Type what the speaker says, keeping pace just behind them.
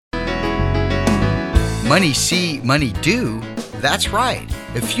Money see, money do? That's right.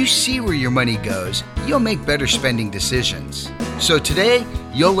 If you see where your money goes, you'll make better spending decisions. So today,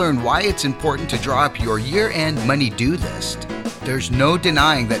 you'll learn why it's important to draw up your year-end money due list. There's no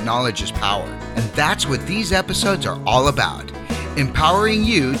denying that knowledge is power, and that's what these episodes are all about. Empowering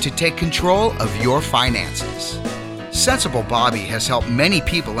you to take control of your finances. Sensible Bobby has helped many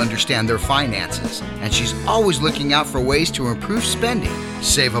people understand their finances, and she's always looking out for ways to improve spending,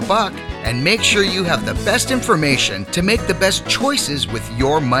 save a buck, and make sure you have the best information to make the best choices with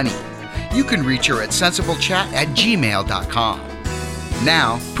your money. You can reach her at sensiblechat@gmail.com.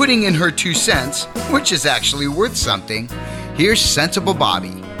 Now, putting in her 2 cents, which is actually worth something, here's Sensible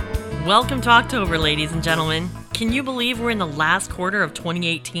Bobby. Welcome to October, ladies and gentlemen. Can you believe we're in the last quarter of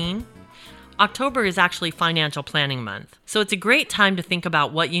 2018? October is actually Financial Planning Month, so it's a great time to think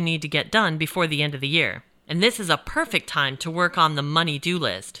about what you need to get done before the end of the year. And this is a perfect time to work on the money due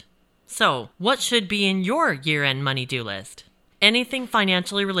list. So, what should be in your year-end money due list? Anything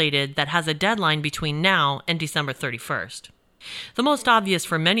financially related that has a deadline between now and December 31st. The most obvious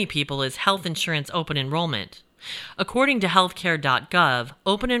for many people is health insurance open enrollment. According to healthcare.gov,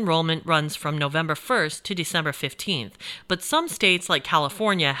 open enrollment runs from November 1st to December 15th, but some states like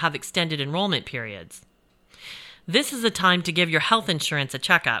California have extended enrollment periods. This is a time to give your health insurance a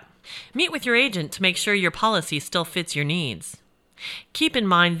checkup. Meet with your agent to make sure your policy still fits your needs. Keep in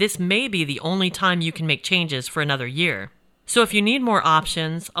mind this may be the only time you can make changes for another year. So if you need more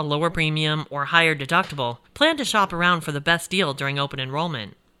options, a lower premium, or higher deductible, plan to shop around for the best deal during open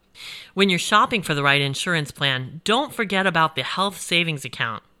enrollment. When you're shopping for the right insurance plan, don't forget about the health savings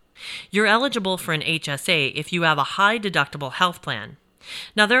account. You're eligible for an HSA if you have a high deductible health plan.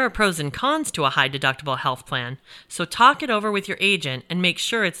 Now there are pros and cons to a high deductible health plan, so talk it over with your agent and make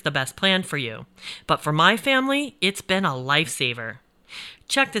sure it's the best plan for you. But for my family, it's been a lifesaver.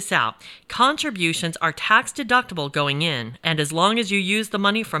 Check this out. Contributions are tax deductible going in, and as long as you use the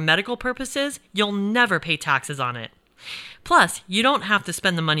money for medical purposes, you'll never pay taxes on it. Plus, you don't have to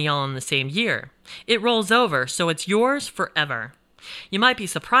spend the money all in the same year. It rolls over, so it's yours forever. You might be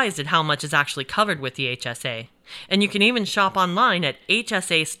surprised at how much is actually covered with the HSA. And you can even shop online at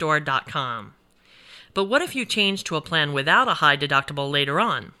hsastore.com. But what if you change to a plan without a high deductible later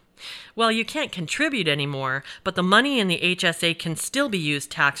on? Well, you can't contribute anymore, but the money in the HSA can still be used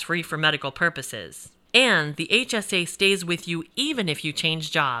tax-free for medical purposes. And the HSA stays with you even if you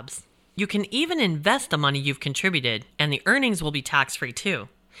change jobs. You can even invest the money you've contributed, and the earnings will be tax-free too.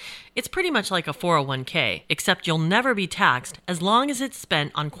 It's pretty much like a 401k, except you'll never be taxed as long as it's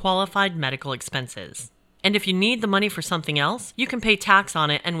spent on qualified medical expenses. And if you need the money for something else, you can pay tax on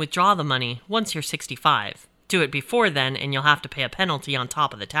it and withdraw the money once you're 65. Do it before then, and you'll have to pay a penalty on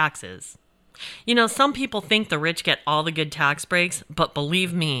top of the taxes. You know, some people think the rich get all the good tax breaks, but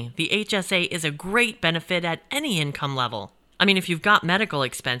believe me, the HSA is a great benefit at any income level. I mean, if you've got medical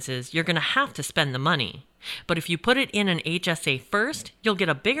expenses, you're going to have to spend the money. But if you put it in an HSA first, you'll get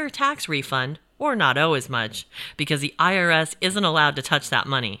a bigger tax refund or not owe as much because the IRS isn't allowed to touch that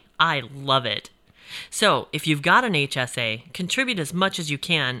money. I love it. So if you've got an HSA, contribute as much as you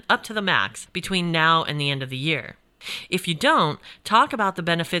can up to the max between now and the end of the year. If you don't, talk about the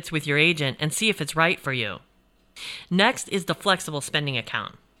benefits with your agent and see if it's right for you. Next is the flexible spending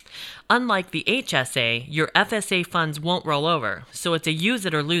account. Unlike the HSA, your FSA funds won't roll over, so it's a use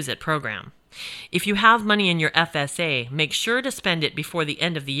it or lose it program. If you have money in your FSA, make sure to spend it before the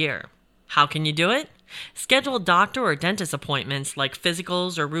end of the year. How can you do it? Schedule doctor or dentist appointments like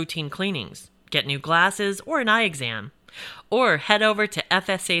physicals or routine cleanings. Get new glasses or an eye exam. Or head over to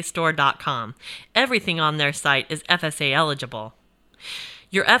fsastore.com. Everything on their site is FSA eligible.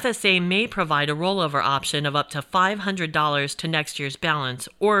 Your FSA may provide a rollover option of up to $500 to next year's balance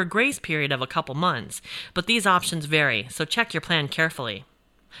or a grace period of a couple months, but these options vary, so check your plan carefully.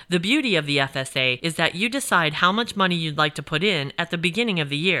 The beauty of the FSA is that you decide how much money you'd like to put in at the beginning of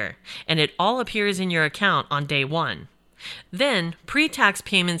the year, and it all appears in your account on day one. Then, pre-tax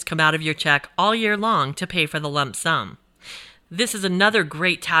payments come out of your check all year long to pay for the lump sum. This is another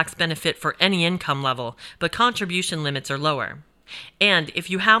great tax benefit for any income level, but contribution limits are lower. And if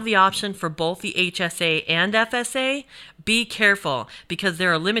you have the option for both the HSA and FSA, be careful because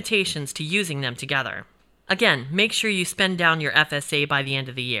there are limitations to using them together. Again, make sure you spend down your FSA by the end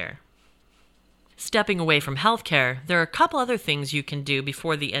of the year. Stepping away from healthcare, there are a couple other things you can do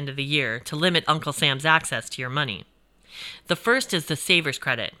before the end of the year to limit Uncle Sam's access to your money. The first is the Savers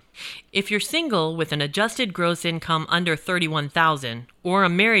Credit. If you're single with an adjusted gross income under $31,000 or a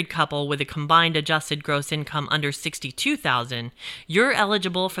married couple with a combined adjusted gross income under $62,000, you're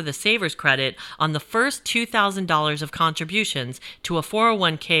eligible for the Savers Credit on the first $2,000 of contributions to a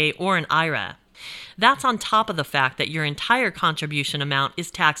 401k or an IRA. That's on top of the fact that your entire contribution amount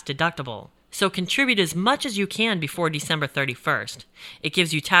is tax deductible. So contribute as much as you can before December 31st. It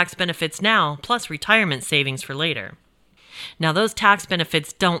gives you tax benefits now, plus retirement savings for later. Now, those tax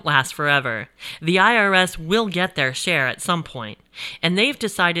benefits don't last forever. The IRS will get their share at some point, and they've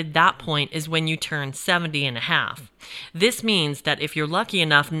decided that point is when you turn 70 and a half. This means that if you're lucky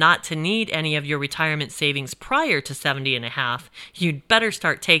enough not to need any of your retirement savings prior to 70 and a half, you'd better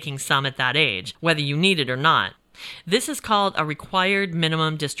start taking some at that age, whether you need it or not. This is called a required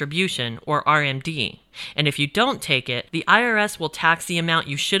minimum distribution, or RMD, and if you don't take it, the IRS will tax the amount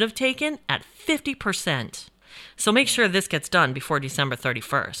you should have taken at 50%. So make sure this gets done before December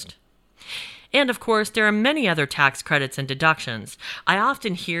 31st. And of course, there are many other tax credits and deductions. I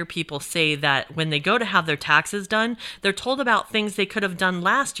often hear people say that when they go to have their taxes done, they're told about things they could have done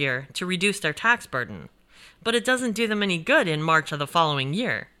last year to reduce their tax burden. But it doesn't do them any good in March of the following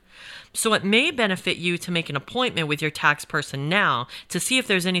year. So it may benefit you to make an appointment with your tax person now to see if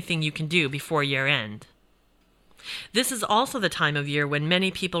there's anything you can do before year end. This is also the time of year when many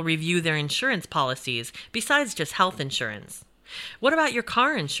people review their insurance policies, besides just health insurance. What about your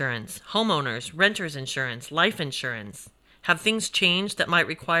car insurance, homeowners, renters insurance, life insurance? Have things changed that might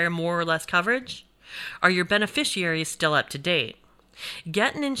require more or less coverage? Are your beneficiaries still up to date?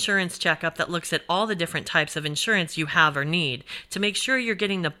 Get an insurance checkup that looks at all the different types of insurance you have or need to make sure you're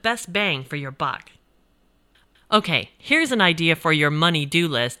getting the best bang for your buck. Okay, here's an idea for your money due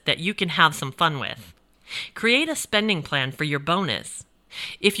list that you can have some fun with. Create a spending plan for your bonus.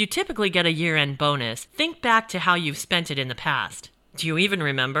 If you typically get a year-end bonus, think back to how you've spent it in the past. Do you even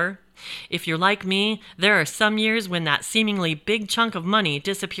remember? If you're like me, there are some years when that seemingly big chunk of money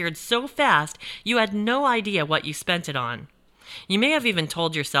disappeared so fast you had no idea what you spent it on. You may have even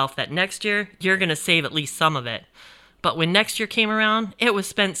told yourself that next year you're going to save at least some of it. But when next year came around, it was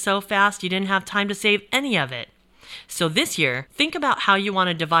spent so fast you didn't have time to save any of it. So this year, think about how you want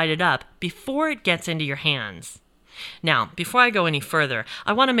to divide it up before it gets into your hands. Now, before I go any further,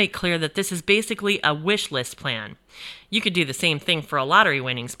 I want to make clear that this is basically a wish list plan. You could do the same thing for a lottery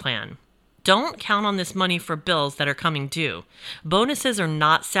winnings plan. Don't count on this money for bills that are coming due. Bonuses are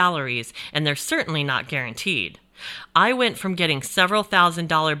not salaries, and they're certainly not guaranteed. I went from getting several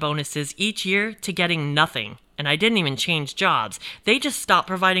 $1,000 bonuses each year to getting nothing, and I didn't even change jobs. They just stopped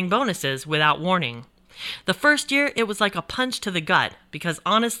providing bonuses without warning. The first year, it was like a punch to the gut because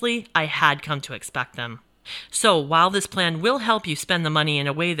honestly, I had come to expect them. So while this plan will help you spend the money in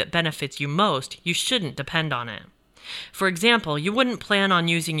a way that benefits you most, you shouldn't depend on it. For example, you wouldn't plan on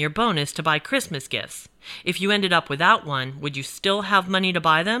using your bonus to buy Christmas gifts. If you ended up without one, would you still have money to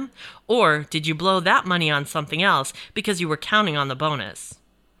buy them? Or did you blow that money on something else because you were counting on the bonus?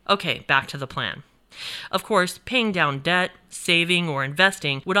 Okay, back to the plan. Of course, paying down debt, saving, or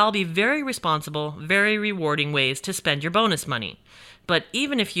investing would all be very responsible, very rewarding ways to spend your bonus money. But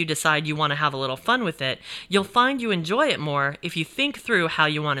even if you decide you want to have a little fun with it, you'll find you enjoy it more if you think through how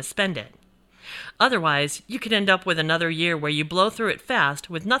you want to spend it. Otherwise, you could end up with another year where you blow through it fast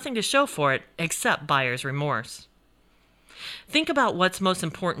with nothing to show for it except buyer's remorse. Think about what's most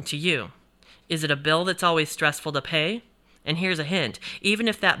important to you. Is it a bill that's always stressful to pay? And here's a hint, even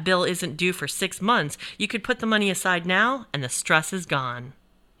if that bill isn't due for 6 months, you could put the money aside now and the stress is gone.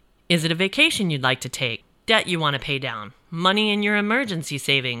 Is it a vacation you'd like to take? Debt you want to pay down? Money in your emergency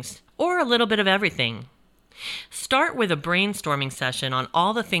savings? Or a little bit of everything? Start with a brainstorming session on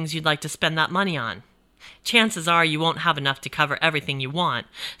all the things you'd like to spend that money on. Chances are you won't have enough to cover everything you want,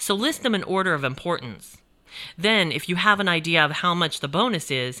 so list them in order of importance. Then, if you have an idea of how much the bonus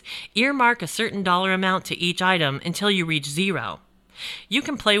is, earmark a certain dollar amount to each item until you reach 0. You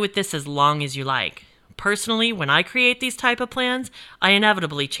can play with this as long as you like. Personally, when I create these type of plans, I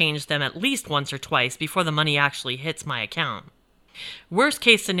inevitably change them at least once or twice before the money actually hits my account. Worst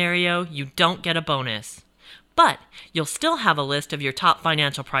case scenario, you don't get a bonus. But you'll still have a list of your top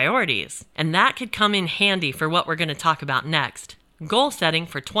financial priorities, and that could come in handy for what we're going to talk about next, goal setting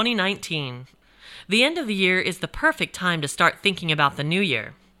for 2019. The end of the year is the perfect time to start thinking about the new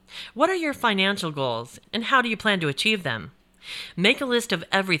year. What are your financial goals, and how do you plan to achieve them? Make a list of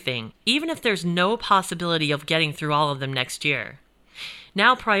everything, even if there's no possibility of getting through all of them next year.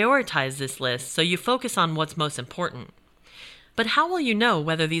 Now prioritize this list so you focus on what's most important. But how will you know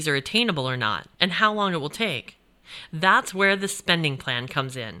whether these are attainable or not, and how long it will take? That's where the spending plan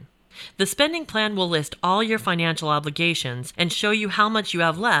comes in. The spending plan will list all your financial obligations and show you how much you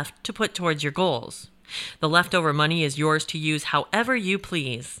have left to put towards your goals. The leftover money is yours to use however you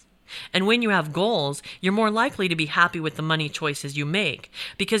please. And when you have goals, you're more likely to be happy with the money choices you make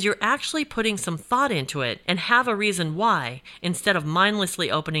because you're actually putting some thought into it and have a reason why instead of mindlessly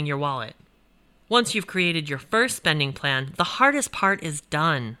opening your wallet. Once you've created your first spending plan, the hardest part is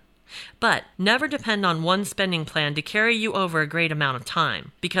done. But never depend on one spending plan to carry you over a great amount of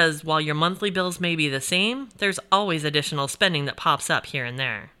time, because while your monthly bills may be the same, there's always additional spending that pops up here and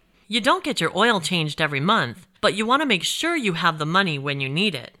there. You don't get your oil changed every month, but you want to make sure you have the money when you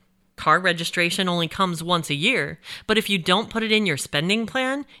need it. Car registration only comes once a year, but if you don't put it in your spending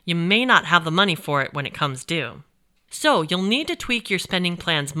plan, you may not have the money for it when it comes due. So you'll need to tweak your spending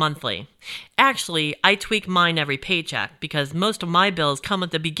plans monthly. Actually, I tweak mine every paycheck because most of my bills come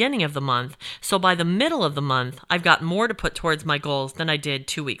at the beginning of the month, so by the middle of the month, I've got more to put towards my goals than I did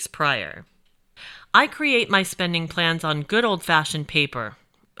 2 weeks prior. I create my spending plans on good old-fashioned paper.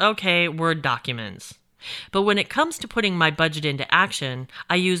 Okay, Word documents. But when it comes to putting my budget into action,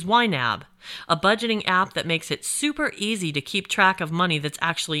 I use YNAB, a budgeting app that makes it super easy to keep track of money that's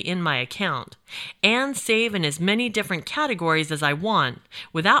actually in my account, and save in as many different categories as I want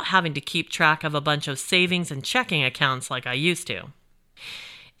without having to keep track of a bunch of savings and checking accounts like I used to.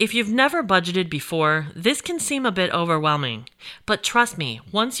 If you've never budgeted before, this can seem a bit overwhelming, but trust me,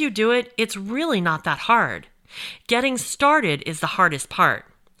 once you do it, it's really not that hard. Getting started is the hardest part.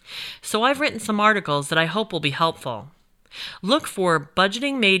 So I've written some articles that I hope will be helpful. Look for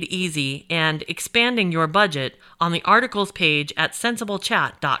Budgeting Made Easy and Expanding Your Budget on the articles page at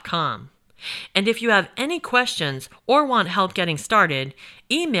sensible-chat.com. And if you have any questions or want help getting started,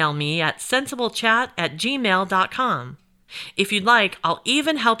 email me at sensiblechat@gmail.com. If you'd like, I'll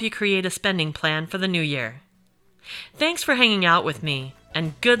even help you create a spending plan for the new year. Thanks for hanging out with me,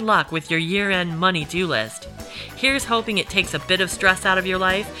 and good luck with your year-end money-do list. Here's hoping it takes a bit of stress out of your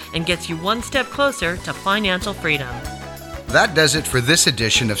life and gets you one step closer to financial freedom. That does it for this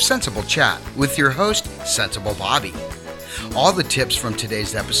edition of Sensible Chat with your host, Sensible Bobby. All the tips from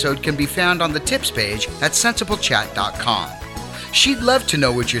today's episode can be found on the tips page at sensiblechat.com. She'd love to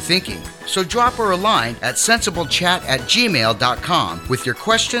know what you're thinking, so drop her a line at sensiblechat@gmail.com with your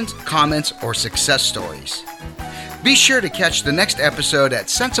questions, comments, or success stories. Be sure to catch the next episode at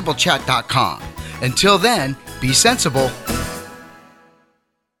sensiblechat.com. Until then, be sensible.